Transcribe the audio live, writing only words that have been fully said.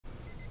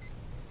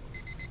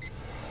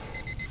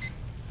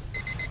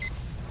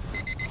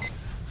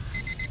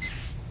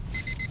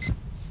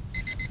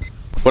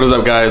What is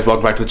up, guys?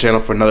 Welcome back to the channel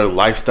for another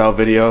lifestyle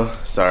video.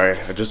 Sorry,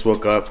 I just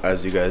woke up,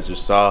 as you guys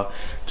just saw.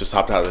 Just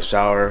hopped out of the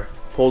shower,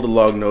 pulled a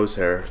long nose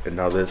hair, and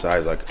now this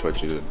eye's like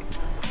twitching.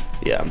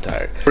 Yeah, I'm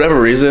tired. For whatever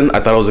reason,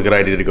 I thought it was a good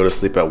idea to go to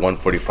sleep at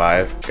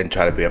 1:45 and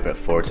try to be up at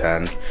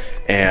 4:10,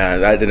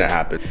 and that didn't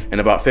happen. In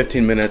about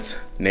 15 minutes,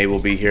 Nate will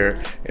be here,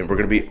 and we're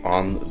gonna be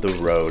on the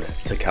road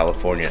to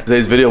California.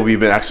 Today's video, we've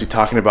been actually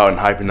talking about and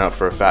hyping up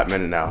for a fat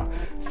minute now,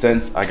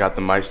 since I got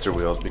the Meister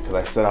wheels, because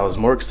I said I was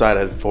more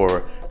excited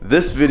for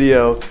this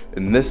video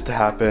and this to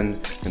happen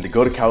and to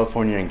go to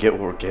California and get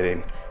what we're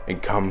getting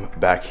and come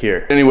back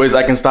here. Anyways,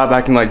 I can stop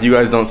acting like you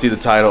guys don't see the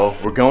title.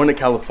 We're going to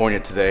California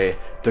today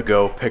to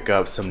go pick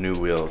up some new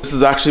wheels. This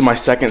is actually my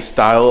second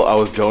style I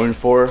was going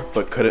for,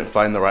 but couldn't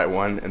find the right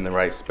one in the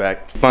right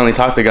spec. Finally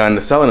talked the guy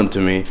into selling them to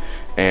me,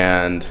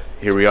 and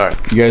here we are.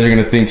 You guys are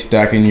gonna think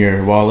stacking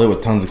your wallet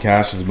with tons of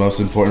cash is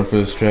most important for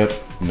this trip.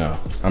 No,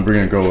 I'm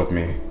bringing a girl with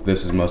me.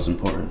 This is most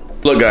important.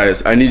 Look,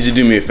 guys, I need you to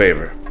do me a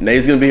favor.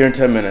 Nate's gonna be here in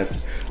 10 minutes.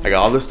 I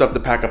got all this stuff to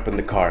pack up in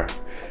the car.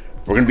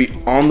 We're gonna be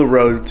on the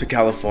road to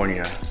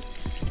California.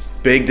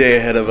 Big day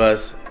ahead of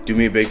us. Do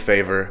me a big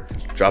favor,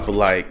 drop a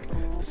like.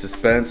 The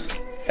suspense,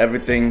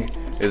 everything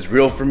is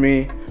real for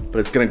me, but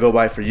it's gonna go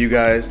by for you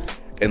guys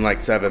in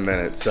like 7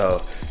 minutes.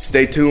 So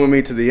stay tuned with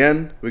me to the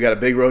end. We got a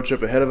big road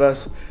trip ahead of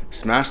us.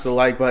 Smash the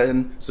like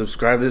button,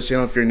 subscribe to this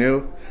channel if you're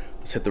new.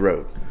 Let's hit the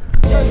road.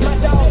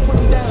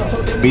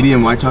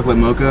 Medium white chocolate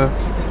mocha.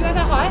 You want that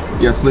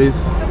hot? Yes,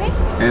 please. Okay.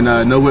 And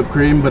no whipped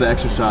cream, but an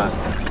extra shot.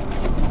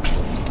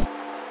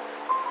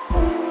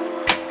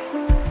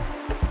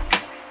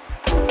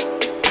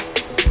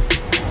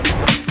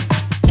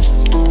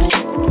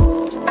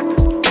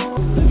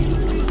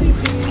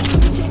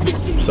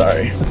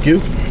 Sorry. Thank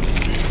you.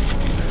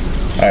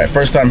 Alright,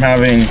 first time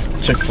having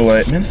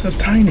Chick-fil-A. Man, this is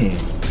tiny.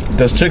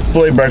 Does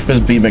Chick-fil-A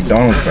breakfast beat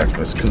McDonald's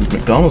breakfast? Because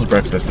McDonald's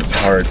breakfast is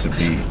hard to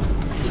beat.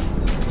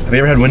 Have you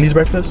ever had Wendy's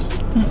breakfast?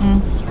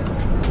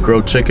 Mm-mm.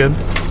 Grilled chicken,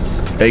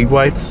 egg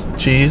whites,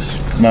 cheese,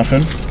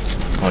 muffin.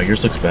 Oh,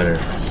 yours looks better.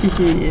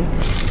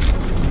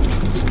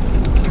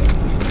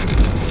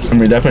 I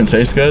mean, it definitely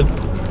tastes good.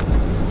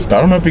 But I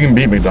don't know if you can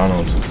beat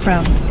McDonald's.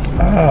 Browns.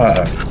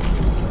 Ah.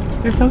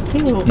 They're so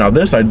cute. Now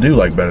this I do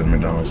like better than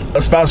McDonald's.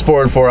 Let's fast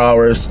forward 4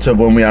 hours to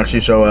when we actually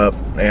show up,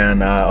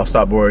 and I'll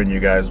stop boring you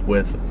guys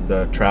with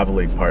the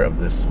traveling part of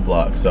this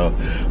vlog. So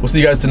we'll see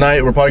you guys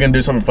tonight. We're probably gonna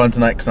do something fun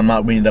tonight because I'm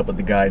not meeting up with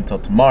the guy until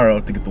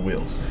tomorrow to get the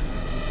wheels.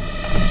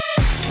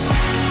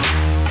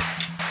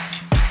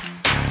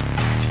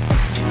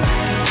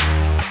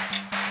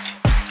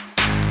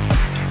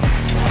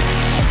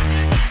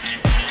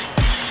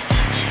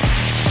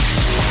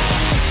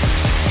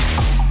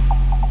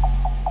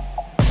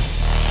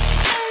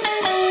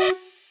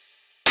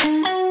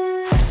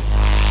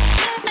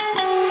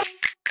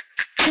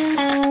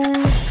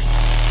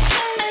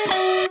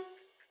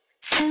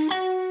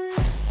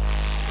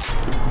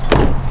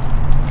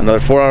 Another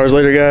 4 hours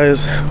later,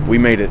 guys, we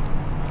made it.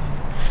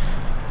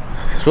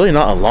 It's really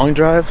not a long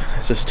drive.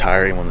 It's just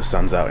tiring when the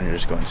sun's out and you're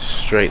just going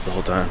straight the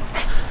whole time.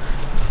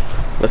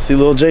 Let's see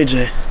little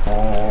JJ.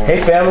 Aww.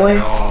 Hey, family.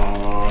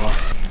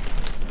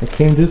 Aww. I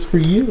came just for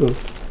you.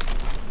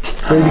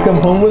 Ready to come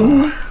home with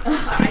me?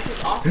 I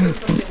could also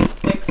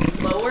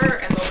like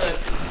lower and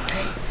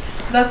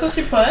lower. That's what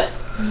you put?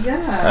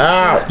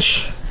 Yeah.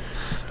 Ouch.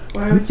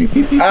 Why would you?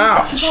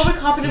 Ouch. She probably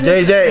copied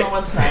it JJ. on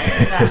one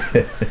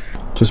side.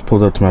 Just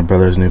pulled up to my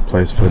brother's new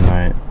place for the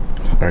night.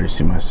 I already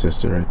see my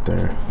sister right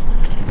there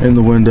in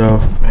the window.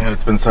 Man,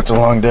 it's been such a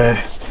long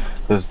day.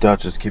 This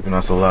Dutch is keeping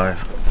us alive.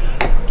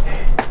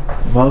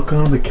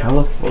 Welcome to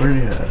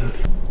California.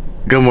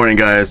 Good morning,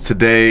 guys.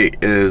 Today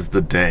is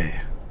the day.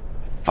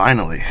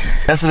 Finally.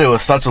 Yesterday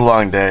was such a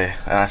long day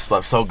and I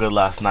slept so good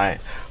last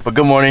night. But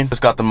good morning.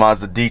 Just got the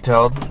Mazda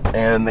detailed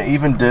and they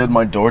even did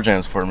my door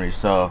jams for me.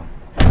 So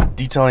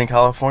detailing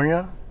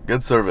California,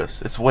 good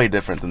service. It's way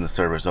different than the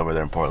service over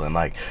there in Portland.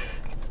 Like,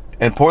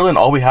 in Portland,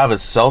 all we have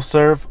is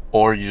self-serve,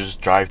 or you just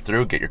drive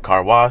through, get your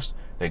car washed,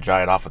 they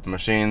dry it off with the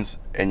machines,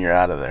 and you're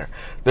out of there.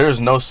 There is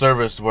no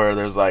service where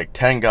there's like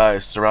 10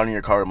 guys surrounding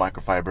your car with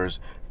microfibers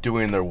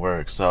doing their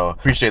work. So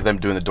appreciate them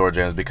doing the door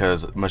jams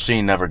because the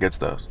machine never gets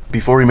those.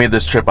 Before we made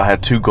this trip, I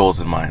had 2 goals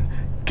in mind.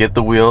 Get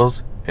the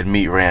wheels and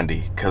meet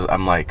Randy, because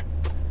I'm like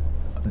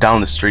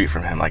down the street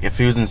from him. Like if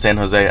he was in San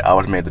Jose, I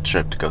would have made the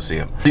trip to go see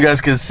him. You guys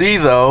can see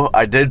though,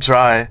 I did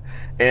try,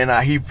 and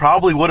he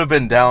probably would have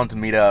been down to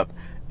meet up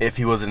if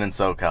he wasn't in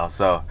SoCal.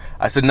 So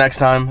I said next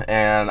time,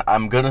 and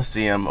I'm gonna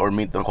see him or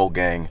meet the whole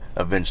gang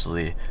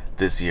eventually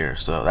this year.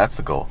 So that's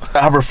the goal. At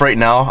Harbor Freight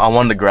now, I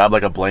wanted to grab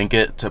like a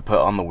blanket to put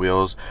on the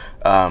wheels,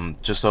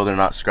 just so they're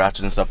not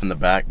scratching and stuff in the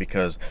back,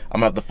 because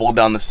I'm gonna have to fold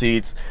down the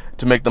seats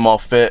to make them all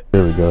fit.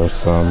 There we go,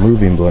 some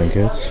moving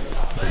blankets.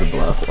 There's a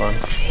black one.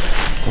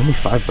 Only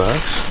 $5?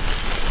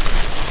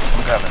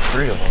 I'm grabbing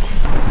 3 of them.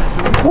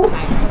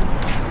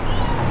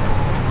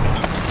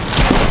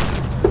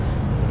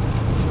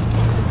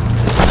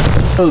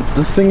 Oh,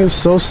 this thing is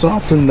so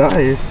soft and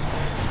nice.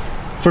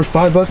 For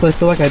 $5, I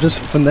feel like I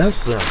just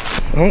finessed them.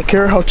 I don't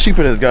care how cheap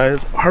it is,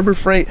 guys. Harbor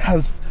Freight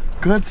has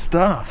good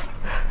stuff.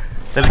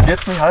 That it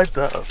gets me hyped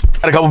up.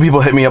 Had a couple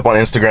people hit me up on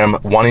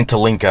Instagram wanting to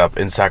link up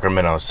in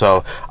Sacramento.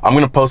 So I'm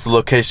gonna post the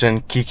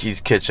location, Kiki's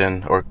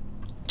Kitchen or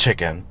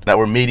Chicken, that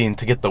we're meeting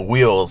to get the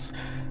wheels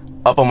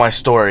up on my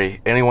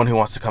story. Anyone who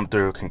wants to come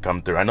through can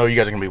come through. I know you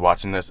guys are gonna be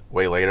watching this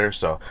way later,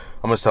 so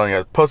I'm just telling you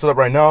guys, post it up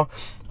right now.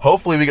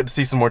 Hopefully we get to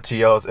see some more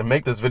TLs and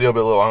make this video a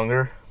bit a little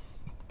longer.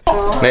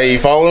 Hey, you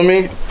following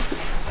me?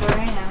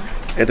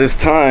 At this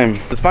time,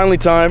 it's finally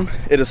time.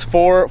 It is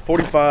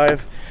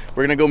 4:45.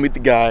 We're gonna go meet the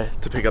guy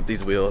to pick up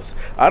these wheels.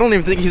 I don't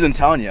even think he's in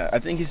town yet. I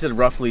think he said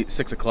roughly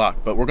 6 o'clock,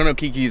 but we're gonna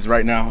Kiki's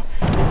right now.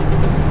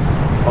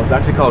 Oh, it's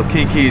actually called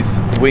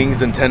Kiki's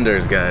Wings and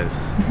Tenders, guys.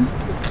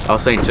 I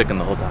was saying chicken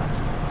the whole time.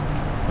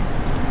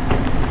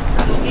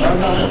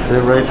 That's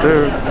it right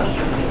there.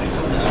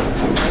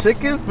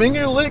 Chicken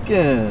finger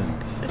licking.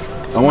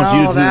 I want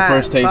you to do the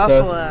first taste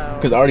test,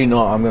 because I already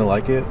know I'm gonna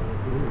like it.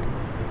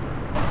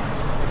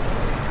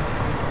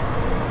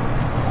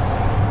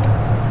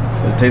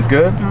 Does it taste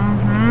good?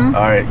 Mm-hmm.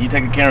 All right, you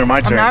take a camera, my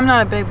turn. I'm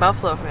not a big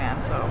buffalo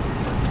fan, so.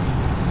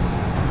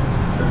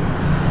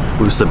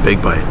 Who's the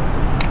big bite?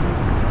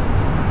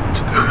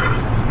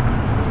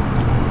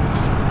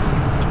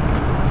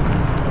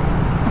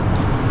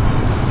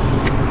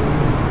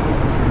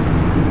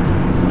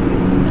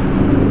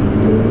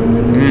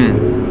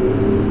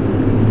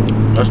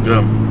 That's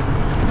good.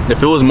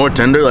 If it was more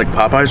tender like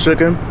Popeye's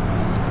chicken,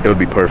 it would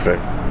be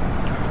perfect.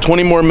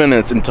 20 more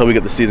minutes until we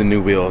get to see the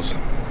new wheels.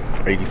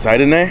 Are you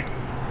excited, Nay?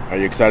 Are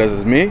you excited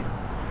as me? I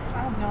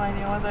have no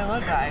idea what they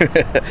look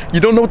like. You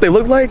don't know what they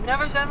look like?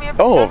 Never sent me a,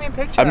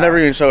 picture. I've never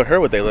even showed her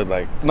what they look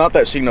like. Not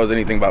that she knows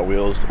anything about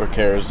wheels or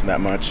cares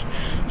that much.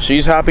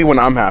 She's happy when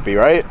I'm happy,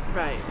 right?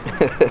 Right.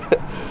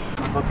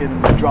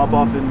 Fucking drop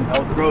off in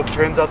Elk Grove.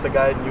 Turns out the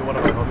guy knew one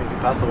of our homies who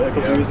passed away a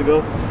couple years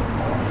ago.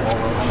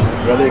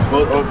 Rather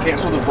expose? Oh, can't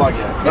show the vlog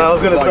yet. No, I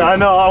was gonna say, I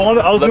know.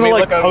 I was gonna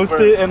like post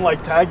first. it and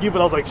like tag you, but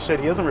I was like,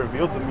 shit, he hasn't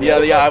revealed them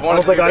yet. Yeah. I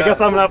was like, I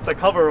guess I'm gonna have to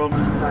cover them.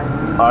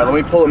 All right, let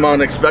me pull them out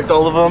and expect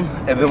all of them,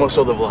 and then we'll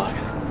show the vlog.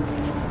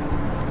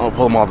 I'll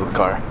pull them all to the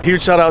car.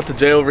 Huge shout out to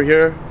Jay over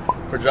here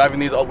for driving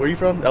these. Where are you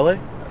from? LA?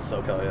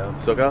 SoCal, yeah.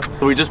 SoCal?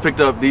 So we just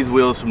picked up these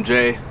wheels from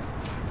Jay.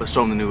 Let's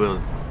show them the new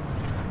wheels.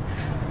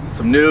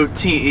 Some new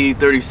TE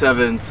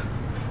 37s,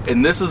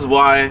 and this is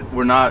why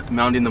we're not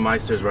mounting the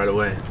Meisters right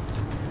away.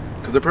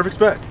 Because they're perfect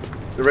spec.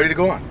 They're ready to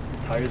go on.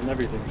 Tires and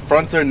everything.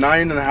 Fronts are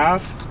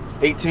 9.5,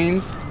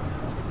 18s,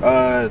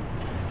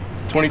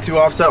 22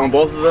 offset on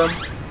both of them.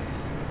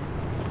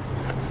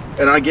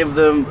 And I give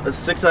them a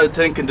 6 out of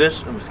 10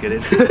 condition. I'm just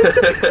kidding.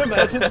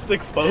 Imagine just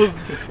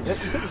exposed.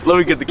 Let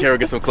me get the camera,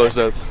 get some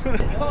close-ups.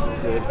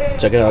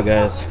 Check it out,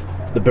 guys.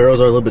 The barrels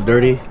are a little bit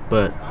dirty,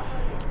 but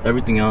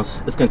everything else,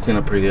 it's gonna clean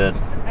up pretty good.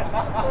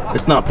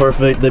 It's not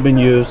perfect, they've been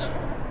used.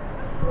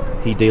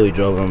 He daily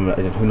drove them,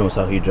 and who knows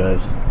how he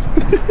drives.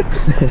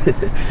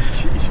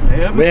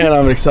 Jeez, Man,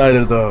 I'm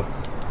excited though.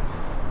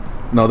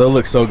 No, they'll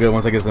look so good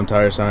once I get some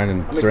tire shine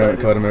and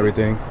ceramic coat and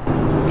everything.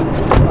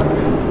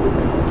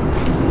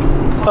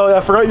 Oh yeah,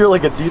 I forgot you're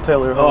like a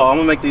detailer. Huh? Oh, I'm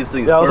gonna make these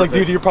things. Yeah, I was perfect.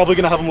 like, dude, you're probably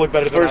gonna have them look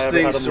better than First I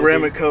thing, had them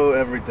ceramic coat,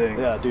 everything.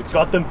 Yeah, dude,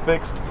 got them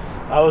fixed.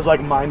 I was like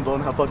mind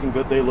blown how fucking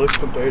good they look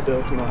compared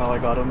to how I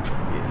got them.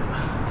 Yeah.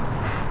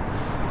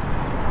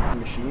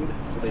 Machined,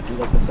 so they do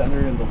like the center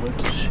and the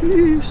lips.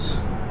 Jeez.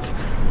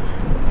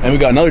 And we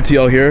got another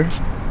TL here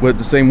with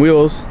the same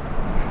wheels.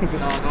 No,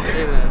 don't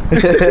say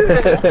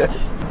that.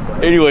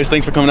 Anyways,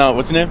 thanks for coming out.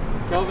 What's your name?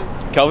 Kelvin.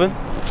 Kelvin?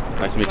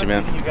 Nice to meet you,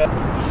 man.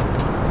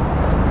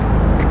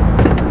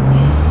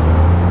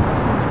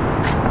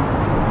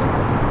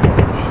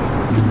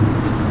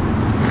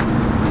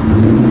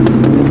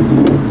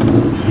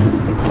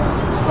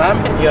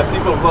 Slam it? Yeah,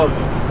 seatbelt closed.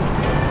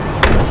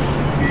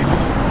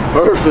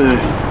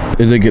 Perfect.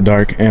 It did get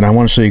dark, and I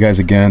want to show you guys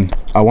again.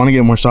 I want to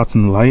get more shots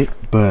in the light,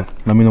 but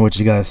let me know what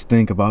you guys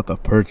think about the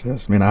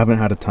purchase. I mean, I haven't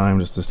had a time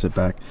just to sit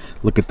back,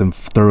 look at them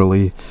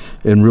thoroughly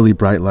in really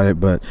bright light,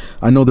 but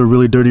I know they're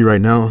really dirty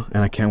right now,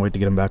 and I can't wait to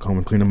get them back home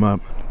and clean them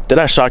up. Did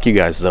I shock you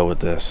guys though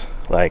with this?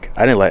 Like,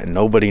 I didn't let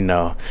nobody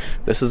know.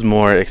 This is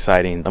more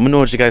exciting. Let me know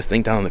what you guys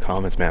think down in the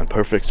comments, man.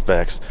 Perfect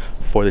specs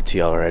for the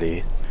TL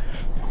already.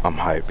 I'm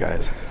hyped,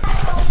 guys.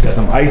 Got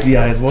them icy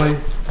eyes, boy.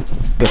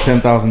 The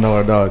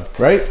 $10,000 dog,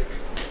 right?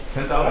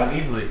 10,000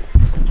 easily.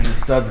 And the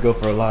studs go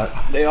for a lot.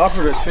 They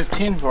offered us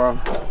 15 for him.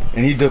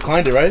 And he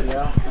declined it, right?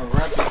 Yeah,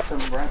 some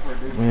rapper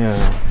dude. Yeah.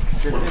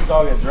 This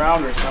dog got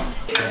drowned or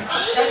something.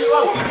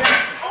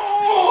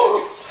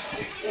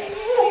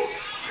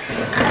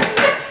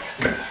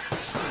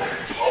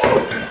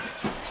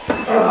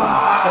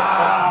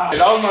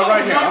 That was my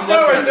right hand. I'm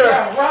left right there.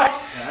 Right.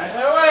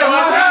 Hey, wait,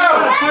 watch out!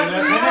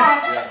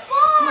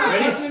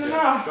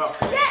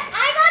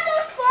 I got the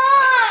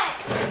spot.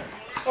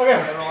 Okay.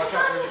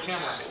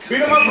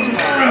 Beat him up.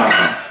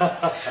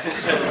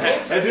 Let's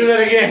do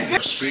that again.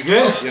 You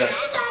good? Yeah.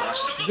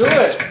 Do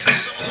it.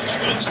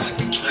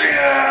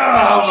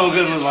 Yeah. I'm no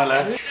good with my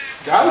left.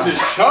 That was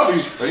just chubby.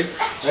 Ready?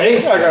 Ready?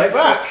 I got it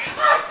back.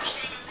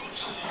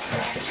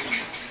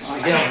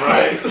 Yeah,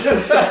 right.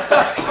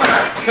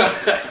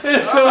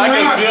 I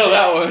can feel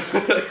that one.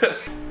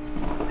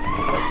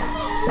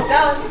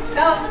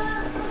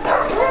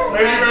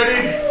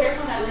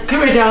 Ready?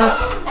 Come here, Dallas.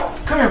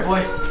 Come here,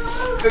 boy.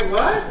 Wait,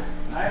 what?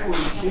 I will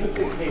shoot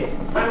the kid.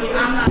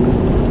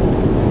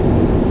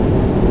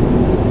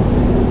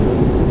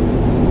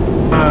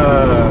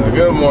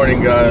 Good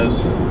morning,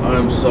 guys.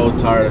 I'm so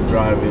tired of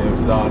driving,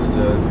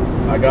 exhausted.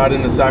 I got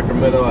into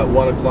Sacramento at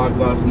 1 o'clock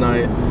last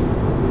night,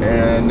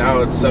 and now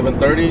it's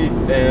 7:30,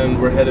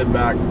 and we're headed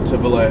back to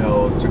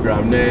Vallejo to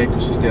grab Nay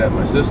because she stayed at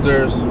my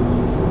sister's.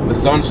 The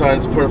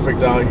sunshine's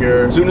perfect out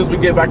here. As soon as we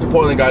get back to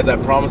Portland, guys, I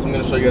promise I'm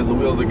going to show you guys the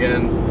wheels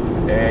again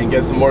and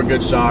get some more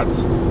good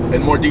shots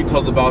and more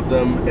details about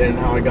them and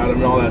how I got them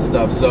and all that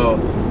stuff. So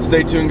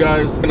stay tuned,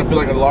 guys. It's going to feel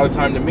like a lot of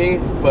time to me,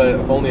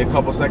 but only a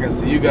couple seconds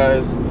to you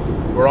guys.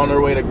 We're on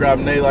our way to grab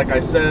Nay, like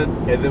I said,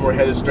 and then we're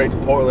headed straight to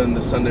Portland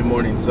this Sunday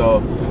morning. So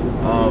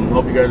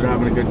hope you guys are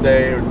having a good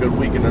day or a good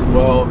weekend as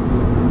well.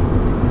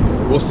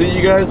 We'll see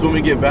you guys when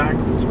we get back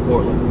to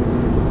Portland.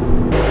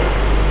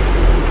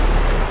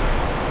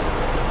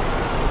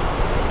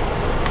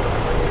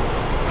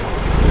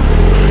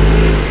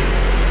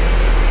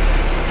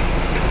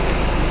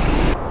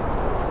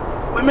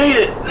 We made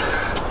it!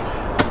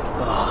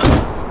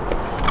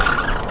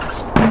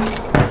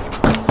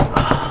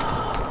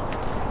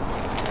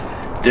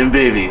 Them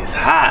babies,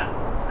 hot.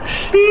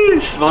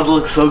 Sheesh, about to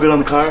look so good on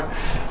the car.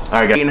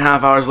 Alright,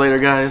 8.5 hours later,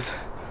 guys.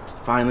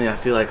 Finally, I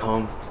feel like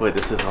home. Wait,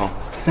 this is home.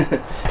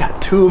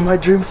 Got 2 of my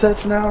dream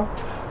sets now.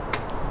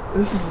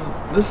 This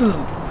is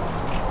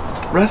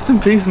rest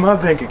in peace, my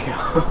bank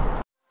account.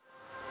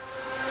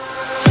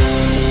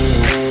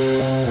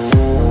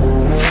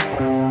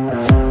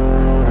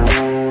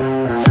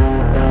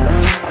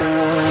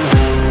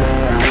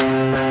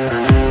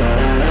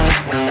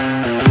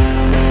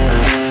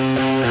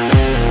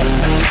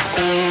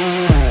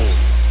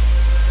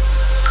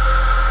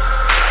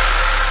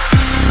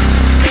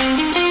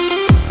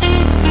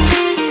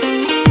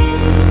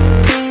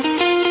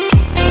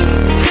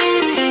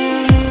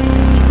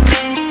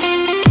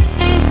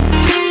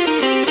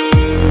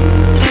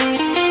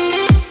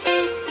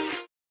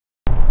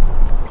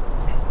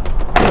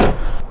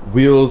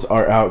 Wheels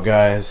are out,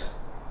 guys.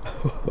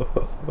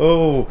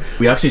 Oh,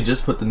 we actually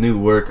just put the new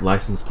work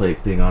license plate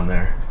thing on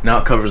there. Now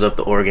it covers up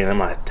the Oregon and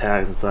my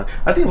tags and stuff.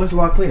 I think it looks a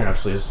lot cleaner,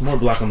 actually. It's more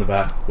black on the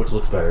back, which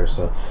looks better,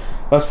 so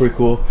that's pretty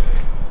cool.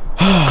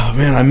 Oh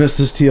man, I missed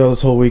this TL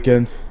this whole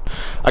weekend.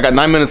 I got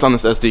 9 minutes on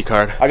this SD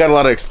card. I got a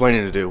lot of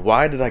explaining to do.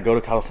 Why did I go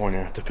to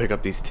California to pick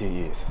up these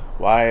TEs?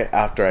 Why,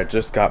 after I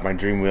just got my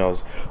dream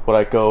wheels, would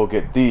I go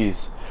get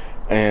these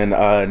and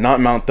not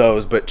mount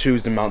those, but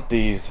choose to mount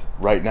these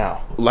right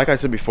now? Like I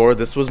said before,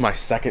 this was my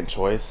second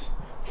choice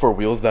for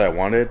wheels that I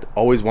wanted.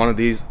 Always wanted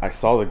these. I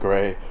saw the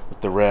gray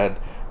with the red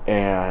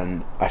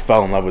and I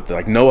fell in love with it.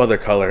 Like no other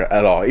color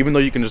at all, even though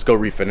you can just go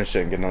refinish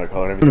it and get another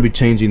color. I'm gonna be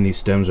changing these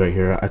stems right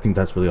here. I think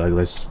that's really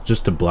ugly. It's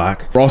just to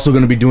black. We're also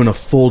gonna be doing a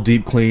full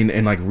deep clean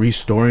and like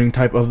restoring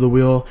type of the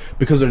wheel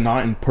because they're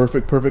not in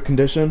perfect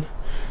condition.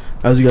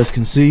 As you guys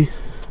can see,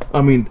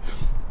 I mean,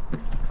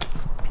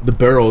 the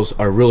barrels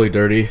are really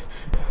dirty.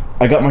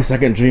 I got my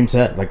second dream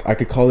set. Like I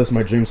could call this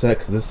my dream set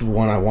because this is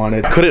one I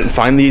wanted. I couldn't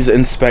find these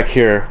in spec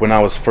here when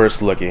I was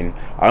first looking.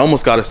 I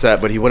almost got a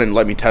set, but he wouldn't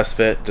let me test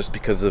fit just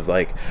because of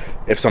like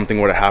if something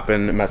were to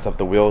happen and mess up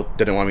the wheel,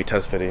 didn't want me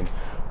test fitting.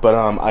 But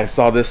I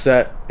saw this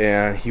set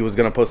and he was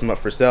gonna post them up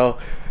for sale.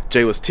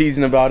 Jay was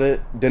teasing about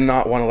it, did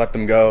not want to let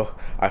them go.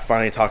 I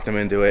finally talked him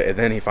into it, and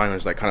then he finally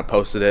just like kind of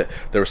posted it.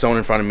 There was someone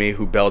in front of me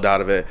who bailed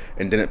out of it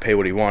and didn't pay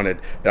what he wanted.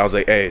 And I was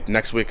like, hey,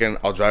 next weekend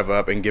I'll drive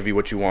up and give you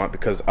what you want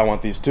because I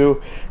want these too.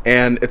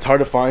 And it's hard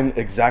to find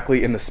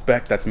exactly in the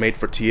spec that's made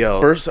for TL.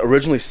 First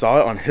originally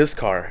saw it on his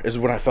car is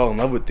when I fell in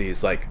love with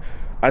these. Like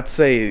I'd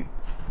say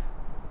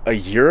a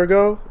year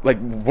ago, like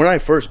when I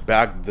first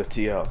bagged the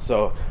TL.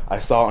 So I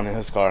saw it on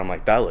his car, I'm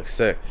like, that looks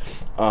sick.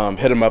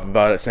 Hit him up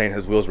about it saying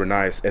his wheels were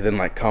nice, and then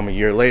like come a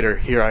year later,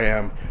 here I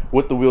am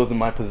with the wheels in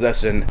my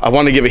possession. I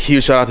want to give a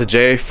huge shout out to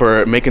Jay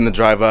for making the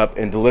drive up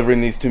and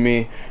delivering these to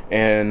me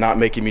and not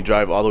making me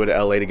drive all the way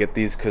to LA to get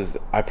these because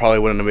I probably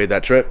wouldn't have made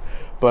that trip.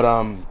 But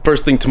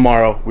first thing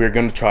tomorrow, we're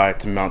gonna try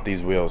to mount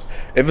these wheels.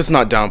 If it's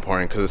not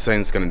downpouring, because it's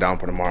saying it's gonna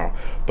downpour tomorrow.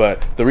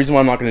 But the reason why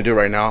I'm not gonna do it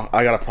right now,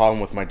 I got a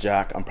problem with my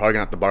jack. I'm probably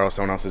gonna have to borrow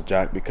someone else's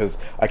jack because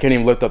I can't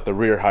even lift up the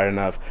rear high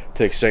enough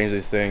to exchange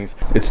these things.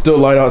 It's still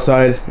light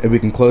outside, and we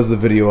can close the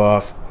video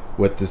off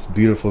with this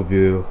beautiful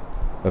view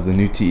of the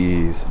new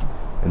TEs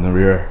in the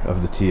rear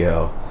of the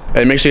TL.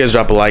 And make sure you guys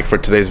drop a like for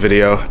today's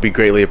video. It'd be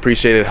greatly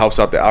appreciated. It helps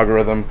out the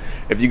algorithm.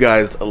 If you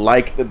guys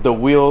like the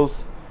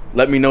wheels,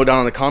 let me know down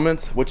in the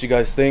comments what you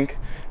guys think.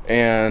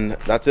 And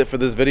that's it for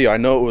this video. I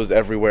know it was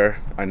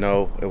everywhere. I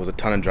know it was a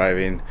ton of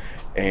driving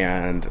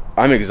and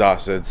I'm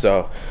exhausted.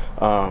 So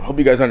hope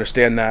you guys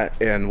understand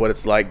that and what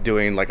it's like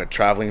doing like a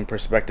traveling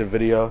perspective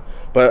video.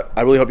 But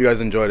I really hope you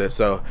guys enjoyed it.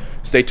 So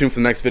stay tuned for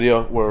the next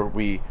video where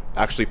we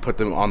actually put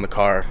them on the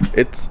car.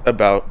 It's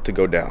about to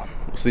go down.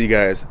 We'll see you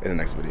guys in the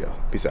next video.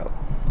 Peace out.